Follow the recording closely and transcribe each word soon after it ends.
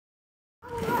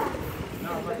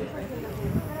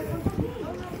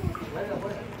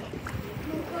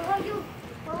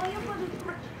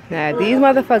Now, these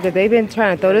motherfuckers, they've been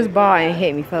trying to throw this ball and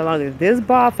hit me for the longest. This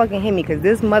ball fucking hit me because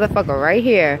this motherfucker right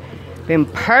here been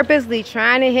purposely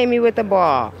trying to hit me with the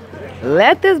ball.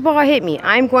 Let this ball hit me.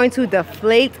 I'm going to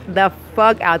deflate the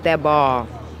fuck out that ball.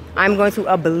 I'm going to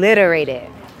obliterate it.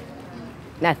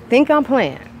 Now, think I'm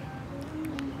playing.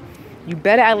 You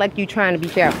better act like you trying to be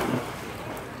careful.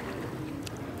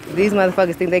 These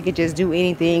motherfuckers think they could just do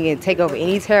anything and take over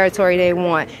any territory they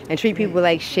want and treat people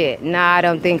like shit. Nah, I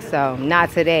don't think so.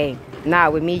 Not today.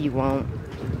 Not with me, you won't.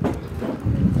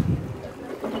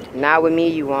 Not with me,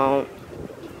 you won't.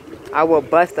 I will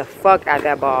bust the fuck out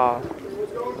that ball.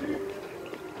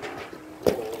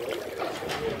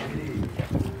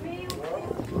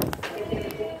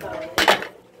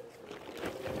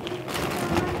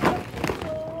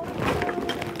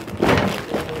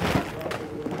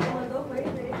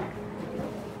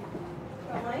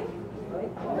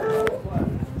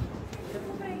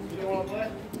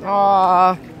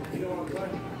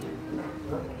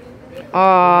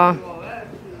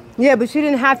 Yeah, but you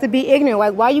didn't have to be ignorant.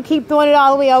 Like, why you keep throwing it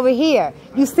all the way over here?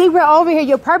 You see we're over here.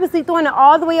 You're purposely throwing it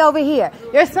all the way over here.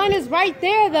 Your son is right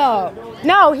there, though.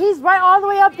 No, he's right all the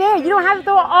way up there. You don't have to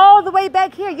throw it all the way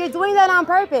back here. You're doing that on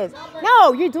purpose.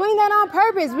 No, you're doing that on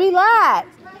purpose. Relax.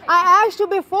 I asked you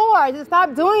before to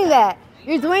stop doing that.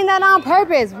 You're doing that on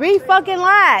purpose.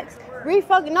 Re-fucking-lax.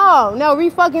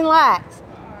 Re-fucking-lax.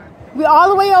 We're all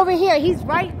the way over here. He's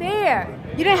right there.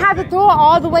 You didn't have to throw it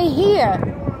all the way here.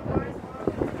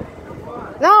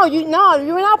 No, you're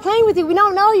not playing with you. We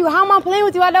don't know you. How am I playing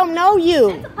with you? I don't know you.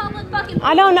 It's a public fucking pool.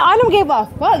 I don't know. I don't give a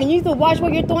fuck. And you need to watch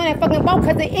where you're throwing that fucking ball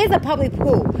because it is a public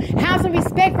pool. Have some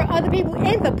respect for other people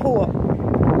in the pool.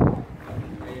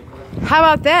 How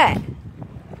about that?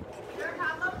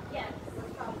 Yes.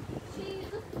 She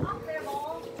just off their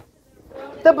ball.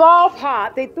 The ball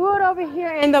popped. They threw it over here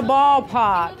and the ball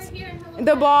popped.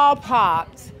 The ball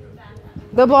popped.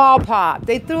 The ball popped.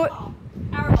 They threw it.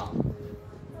 Our ball.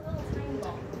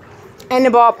 And the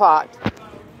ball popped.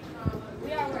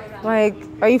 We are worried about Like,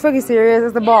 are you fucking serious?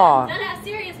 It's the ball. Not that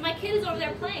serious. My kid is over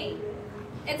there playing.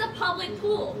 It's a public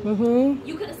pool. Mm-hmm.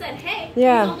 You could have said, hey,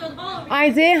 Yeah. don't throw the ball over here. I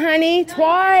did, honey.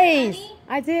 Twice.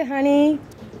 I did, honey.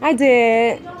 I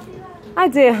did. I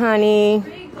did, honey.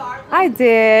 I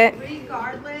did.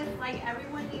 Regardless, like,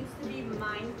 everyone needs to be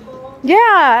mindful.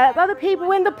 Yeah, other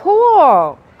people in the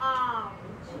pool.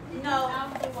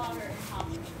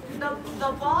 No,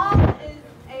 the ball is,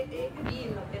 it could be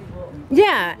in the pool.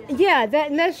 Yeah,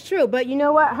 that's true. But you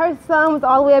know what? Her son was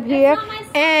all the way up here. not my son.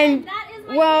 And, That is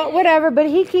my well, kid. whatever. But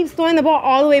he keeps throwing the ball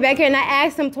all the way back here. And I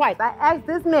asked him twice. I asked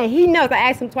this man. He knows. I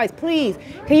asked him twice. Please,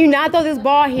 can you not throw this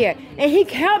ball here? And he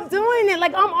kept doing it.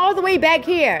 Like, I'm all the way back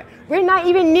here. We're not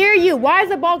even near you. Why is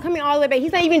the ball coming all the way back?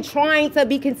 He's not even trying to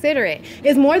be considerate.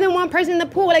 It's more than one person in the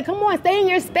pool. Like, come on, stay in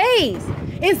your space.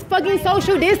 It's fucking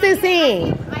social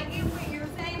distancing. I get what you're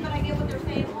saying, but I get what they're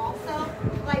saying also.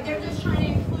 Like, they're just trying to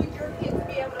include your kids to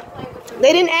be able to play with their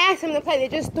They didn't ask him to play. They're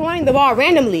just throwing the ball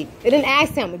randomly. They didn't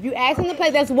ask him. If you ask him to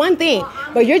play, that's one thing.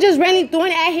 But you're just randomly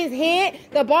throwing it at his head.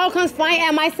 The ball comes flying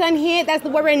at my son's head. That's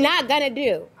what we're not going to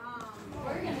do.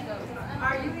 We're going to go.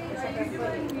 Are you doing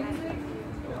music?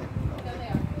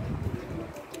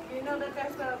 You know that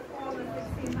there's a pool in the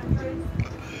 1600s,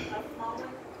 a small one?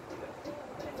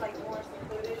 It's like more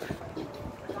secluded.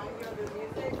 As long as you don't do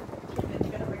music, it's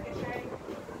going to ricochet.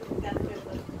 That's just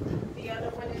the other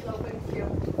one is open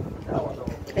field.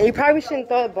 And you probably shouldn't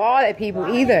throw the ball at people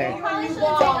either. You probably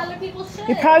shouldn't take other people's shit.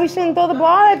 You probably shouldn't throw the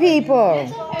ball at people.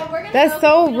 It's okay. We're gonna That's go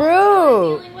so because we don't rude.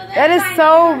 wanna dealing with it. That is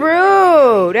so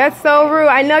rude. That's so rude.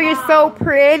 I know you're so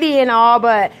pretty and all,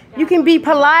 but you can be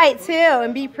polite too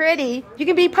and be pretty. You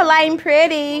can be polite and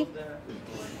pretty.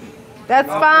 That's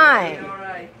fine.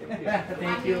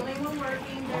 Thank you. The only one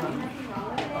working, there's nothing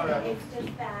wrong with it. It's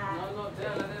just that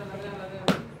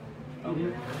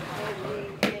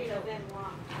it doesn't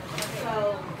want.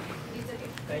 So,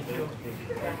 Thank you.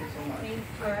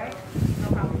 all right, no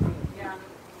problem. Yeah. I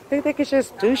think they could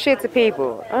just do shit to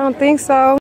people. I don't think so.